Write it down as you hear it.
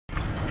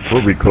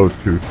We'll be close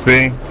to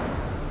C.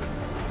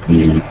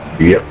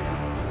 Yep.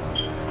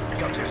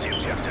 Capture the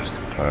objectives.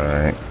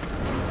 Alright.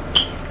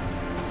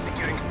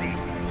 Securing C.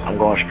 I'm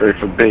going straight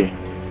for B.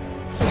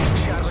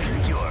 Charlie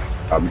secure.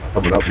 I'm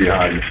coming up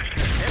behind you.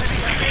 Enemy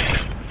has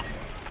it.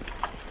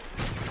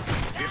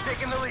 We've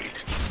taken the lead.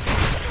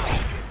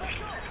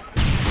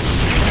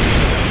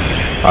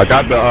 I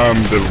got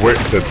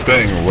the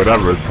thing,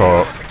 whatever it's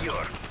called.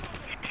 Secure.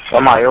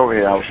 Somebody over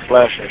here. I was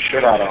flashing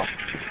shit out of.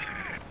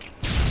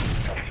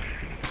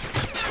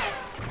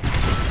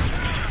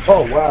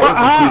 Oh, wow.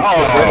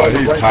 Oh,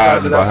 he's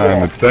hiding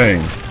behind the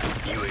thing.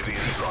 UAV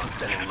recon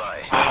standing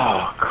by.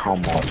 Oh,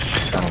 come on,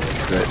 son of a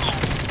bitch.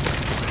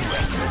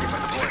 Ready for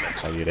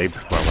deployment. Oh yeah, they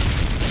probably.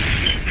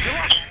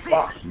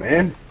 Fuck,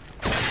 man.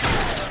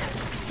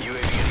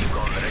 UAV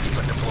recon ready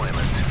for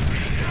deployment.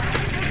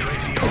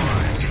 UAV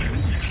online.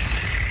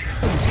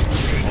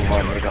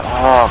 Oh, nigga.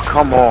 Oh,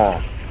 come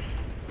on.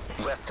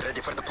 West ready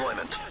for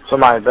deployment.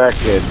 Somebody back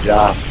here,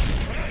 Josh.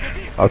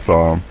 I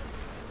saw him.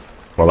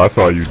 Well, I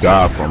saw you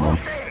die from him.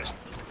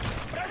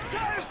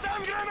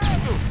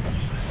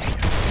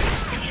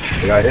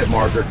 I got a hit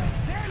marker.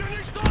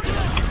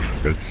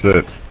 Good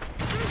shit.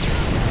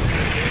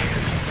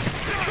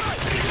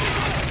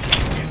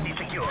 UC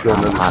secure. Still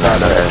another side of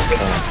that.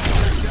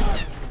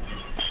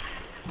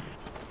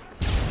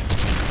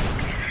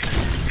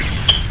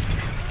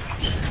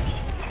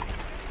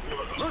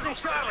 Losing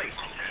Charlie.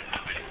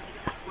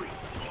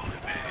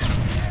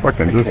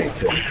 Fucking just. Can't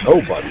kill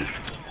nobody.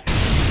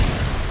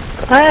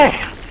 Hey.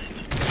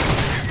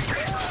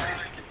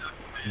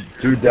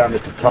 Dude down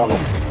at the tunnel.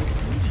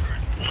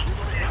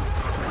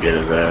 Get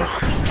his ass.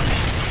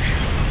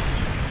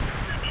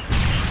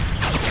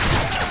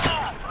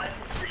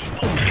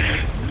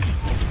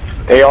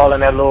 They all in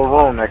that little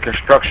room, that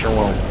construction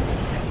room.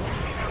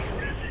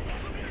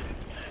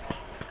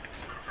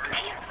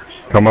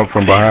 Come up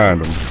from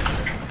behind him.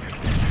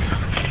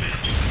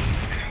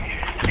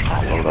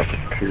 I'll load up the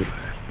computer.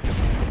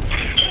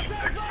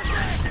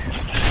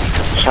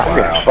 I'm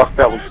getting fucked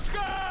up with.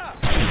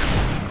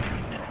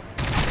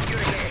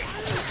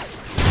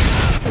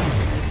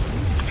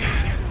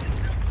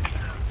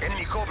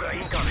 Enemy Cobra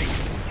incoming.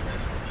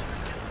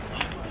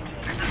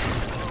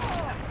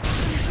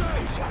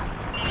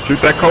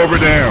 Shoot that Cobra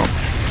down.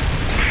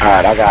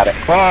 Alright, I got it.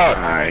 Fuck.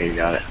 Alright, he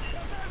got it.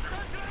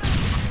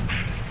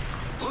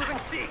 Losing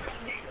C.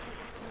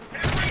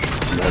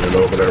 Running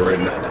over there right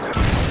now.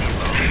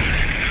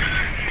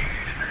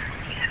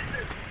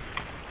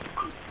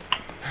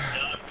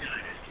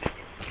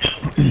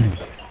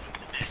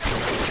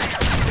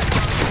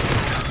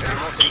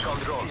 Remote recon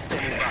drone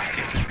standing by.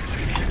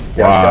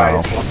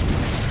 Wow.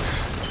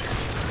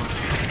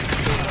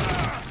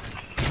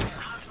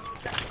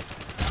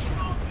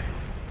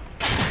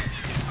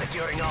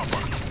 Securing Alpha.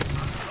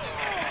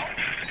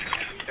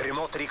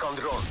 Remote recon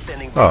drone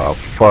standing by. Oh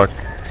fuck.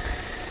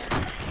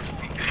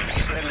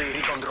 Friendly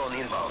recon drone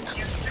inbound.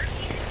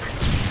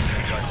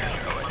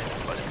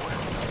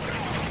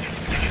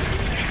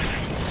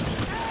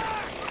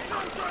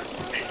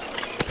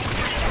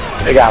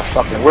 They got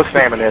fucking wood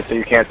spam in there, so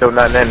you can't throw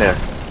nothing in there.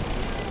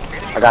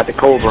 I got the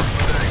Cobra.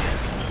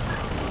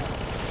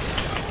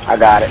 I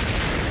got it.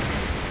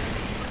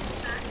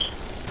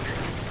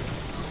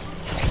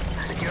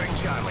 Securing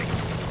Charlie.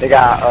 They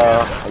got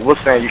wood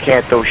spam, you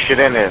can't throw shit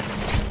in there.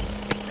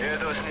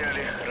 Это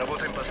сняли.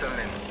 Работаем по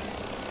остальным.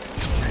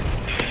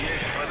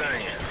 Есть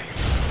попадание.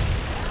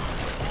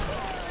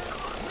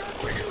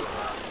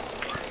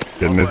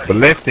 Getting this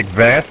ballistic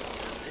vest.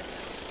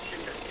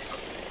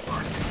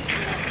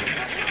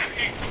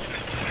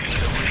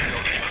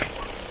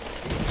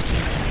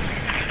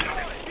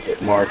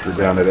 Hit marker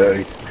down at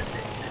A.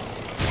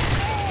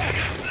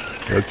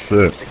 That's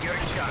it.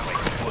 Securing Charlie.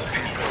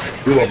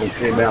 Two of them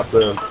came out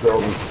the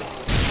building.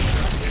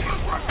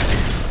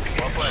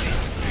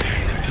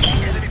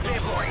 Enemy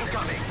payload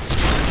incoming.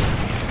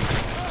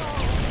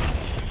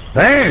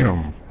 Damn.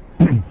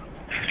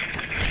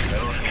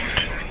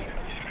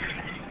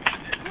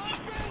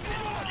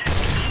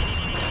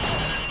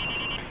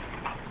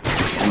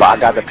 I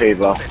got the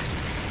payload.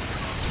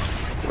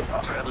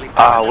 Friendly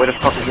Where the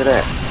fuck is it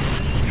at?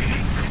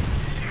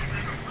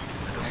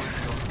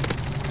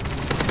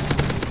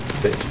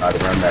 Bitch,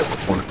 I'd run that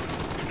corner.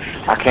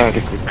 I can't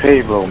get the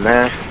payload,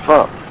 man.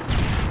 Fuck.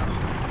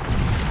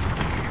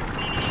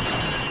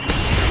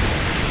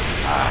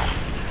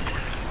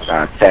 I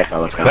got attack. I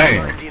was coming.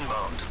 Damn.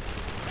 inbound.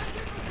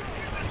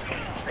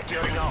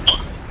 Securing Alpha.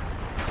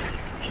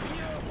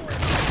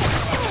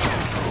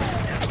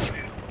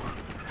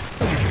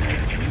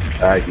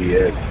 He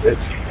is. Bitch.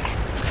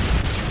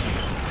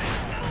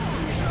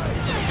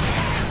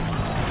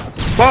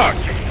 Fuck.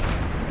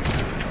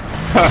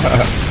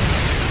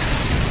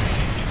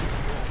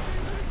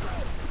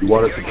 You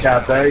want us to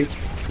cap A?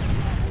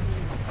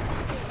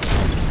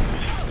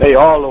 They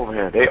all over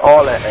here. They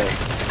all at A.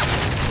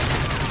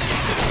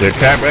 Yeah,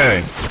 cap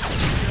A.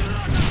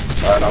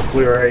 Alright, I'll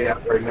clear A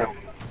out right now.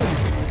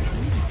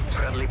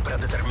 Friendly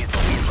Predator missile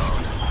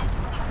inbound.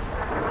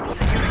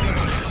 Securing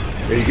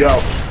A. There you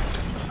go.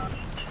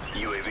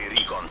 UAV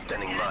recon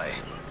standing by.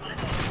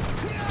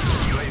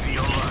 UAV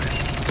online.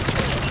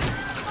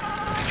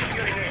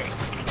 Securing A.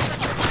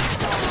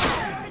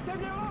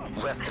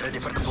 West ready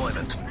for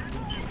deployment.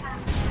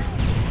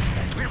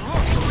 We've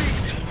lost the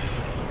lead.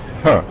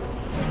 Huh.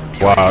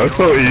 Wow, it's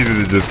so easy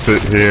to just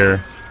sit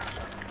here.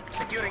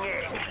 Securing A.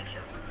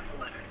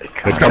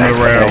 They're coming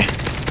around.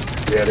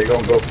 Yeah, they're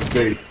gonna go for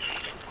B.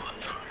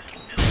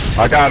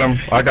 I got him.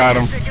 I got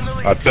him.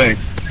 I think.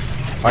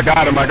 I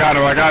got him. I got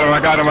him. I got him. I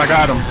got him. I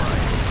got him.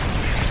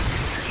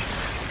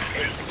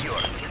 A secure.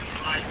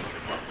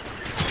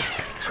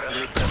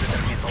 Friendly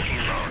Predator missile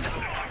inbound.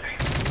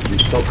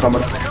 He's still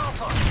coming.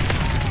 Alpha.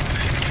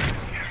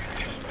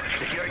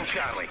 Securing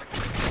Charlie.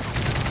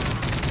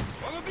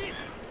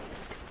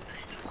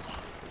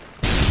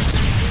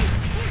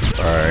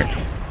 Alright.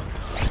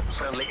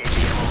 Friendly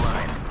AGM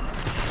online.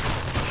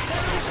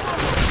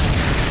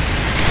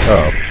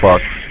 Oh,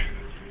 fuck.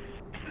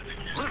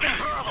 Losing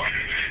Bravo.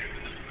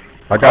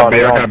 I got B.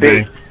 they I on got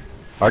B.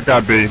 I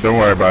got B. Don't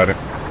worry about it.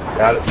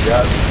 Got it,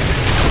 got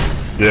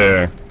it.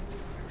 Yeah.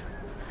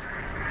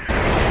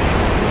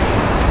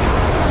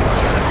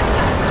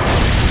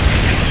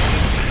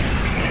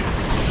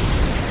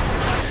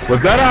 Was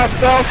that our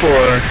stuff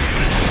or?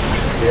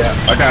 Yeah.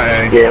 I got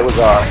A. Yeah, it was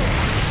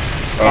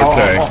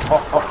Okay.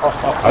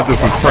 I just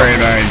was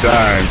praying I ain't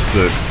dying.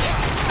 Shit.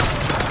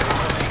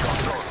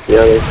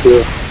 yeah, they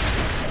too.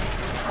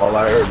 All I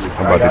heard was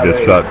I'm about to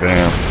get shot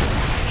down.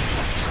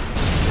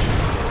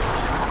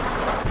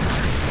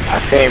 I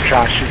see him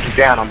trying to shoot you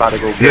down. I'm about to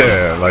go get him.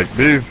 Yeah, like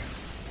these.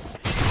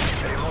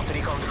 Remote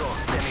recon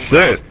drone standing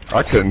by. Shit.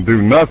 I couldn't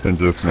do nothing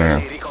just now.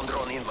 Friendly recon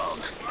drone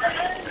inbound.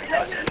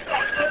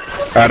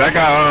 Alright, I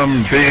got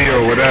B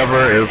or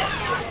whatever. If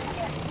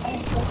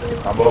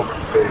I'm over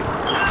B.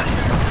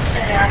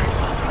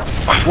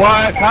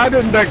 what? How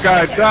didn't that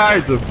guy die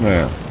just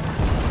now?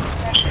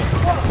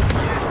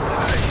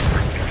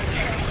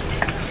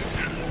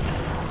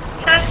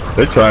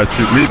 They try to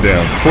shoot me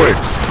down quick.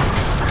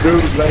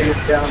 Dude laid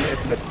it down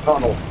in the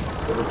tunnel.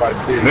 Everybody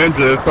see it.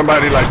 Ninja, is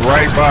somebody like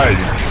right by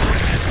you.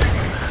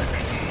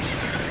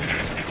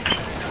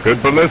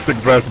 Good ballistic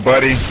vest,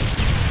 buddy.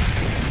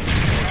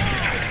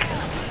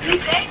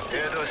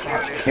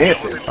 Can't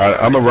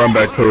I'm gonna run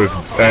back to his.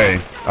 Hey,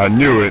 I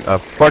knew it. I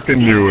fucking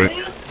knew it.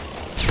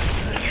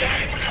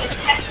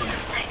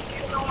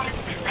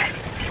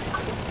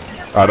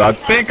 I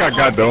think I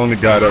got the only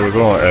guy that was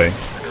on A.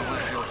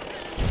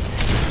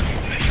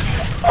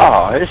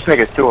 Oh, this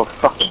nigga threw a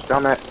fucking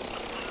dumbass.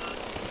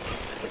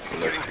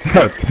 Securing C.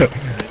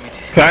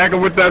 Tag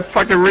him with that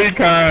fucking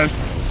recon.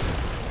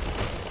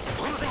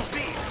 Losing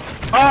B.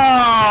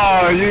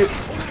 Oh, you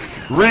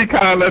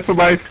recon let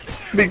somebody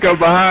sneak up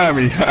behind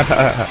me.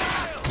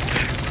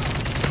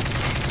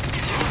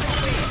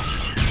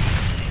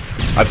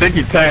 I think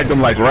he tagged him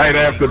like right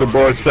after the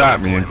boy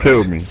shot me and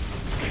killed me. West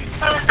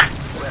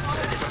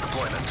ready for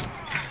deployment.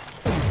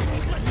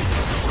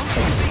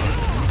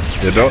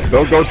 Yeah,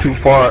 don't go too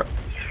far.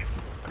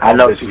 I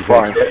know too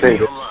far in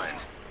C. Online.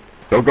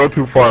 Don't go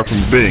too far from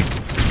B.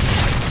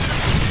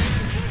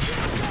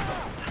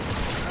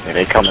 Yeah,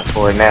 they coming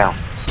for it now.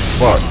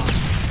 Fuck.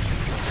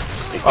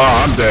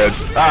 Oh, I'm dead.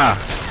 Ah.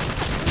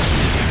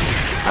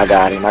 I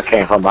got him. I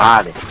came from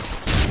behind him.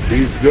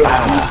 He's good.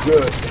 He's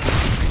good.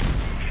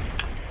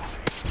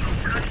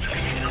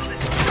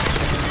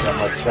 Got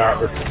my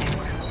chopper.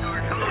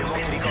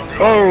 Remote recon drone.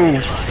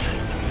 Oh.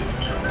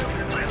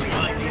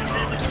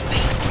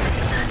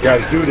 You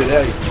guys do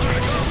today.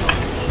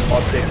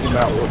 I'll take him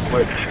out real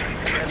quick.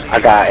 I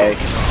got A.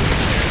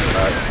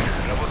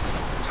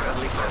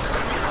 Friendly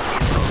Predator missile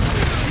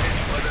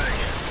inbound.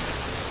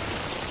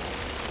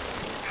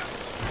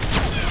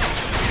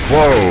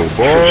 Whoa,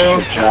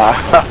 boy. Good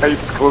job. He's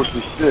close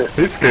as shit.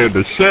 He scared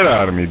the shit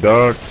out of me,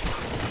 dog.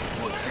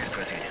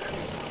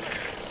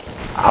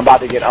 I'm about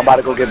to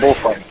go get both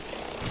of them.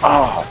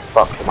 Oh,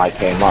 fuck, somebody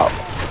came up.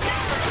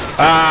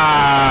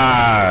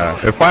 Ah.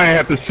 If I ain't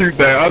have to shoot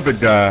that other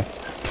guy.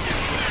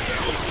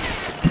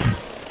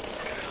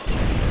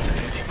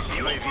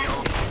 UAV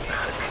on.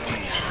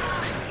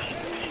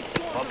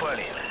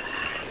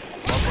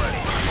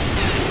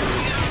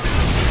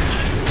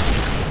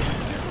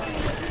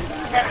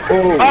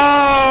 Oh,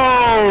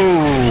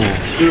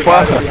 Oh. dude,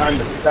 Fuck. behind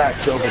the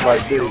stacks over by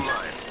B. Online.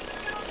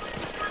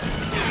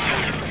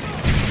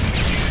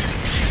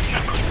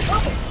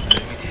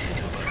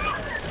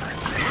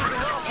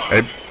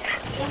 Hey,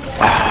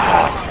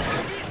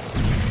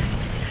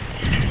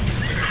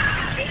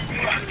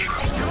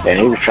 And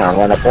he was trying to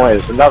run up on it.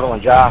 There's another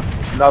one, Ja.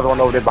 Another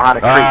one over there behind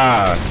the creek.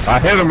 ah. I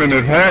hit him in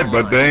his head,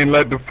 but they ain't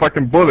let the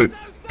fucking bullet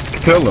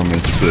kill him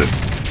and shit.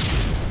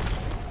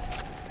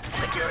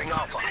 Securing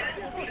Alpha.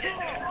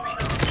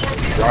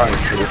 Trying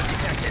to.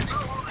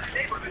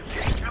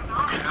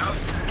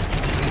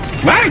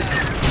 Nice.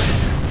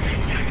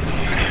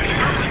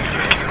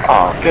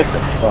 Oh, get the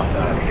fuck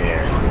out of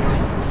here.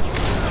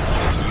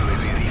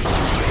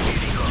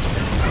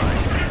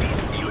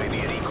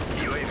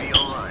 UAV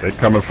online. They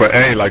coming for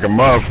A like a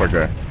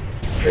motherfucker.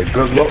 Hey,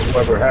 good luck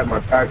whoever had my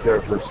pack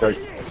there for a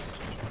second.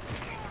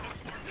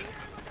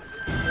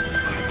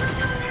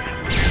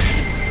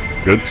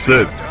 Good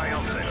shit.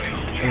 Triumphant.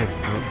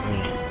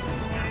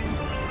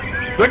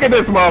 Look at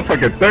this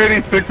motherfucker,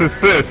 36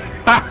 assists.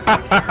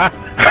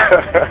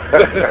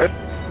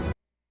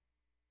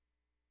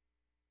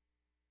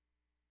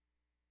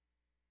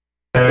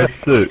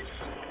 Shit.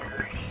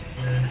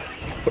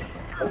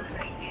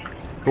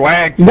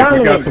 Swag, we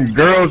got some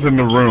girls in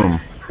the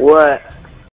room. What?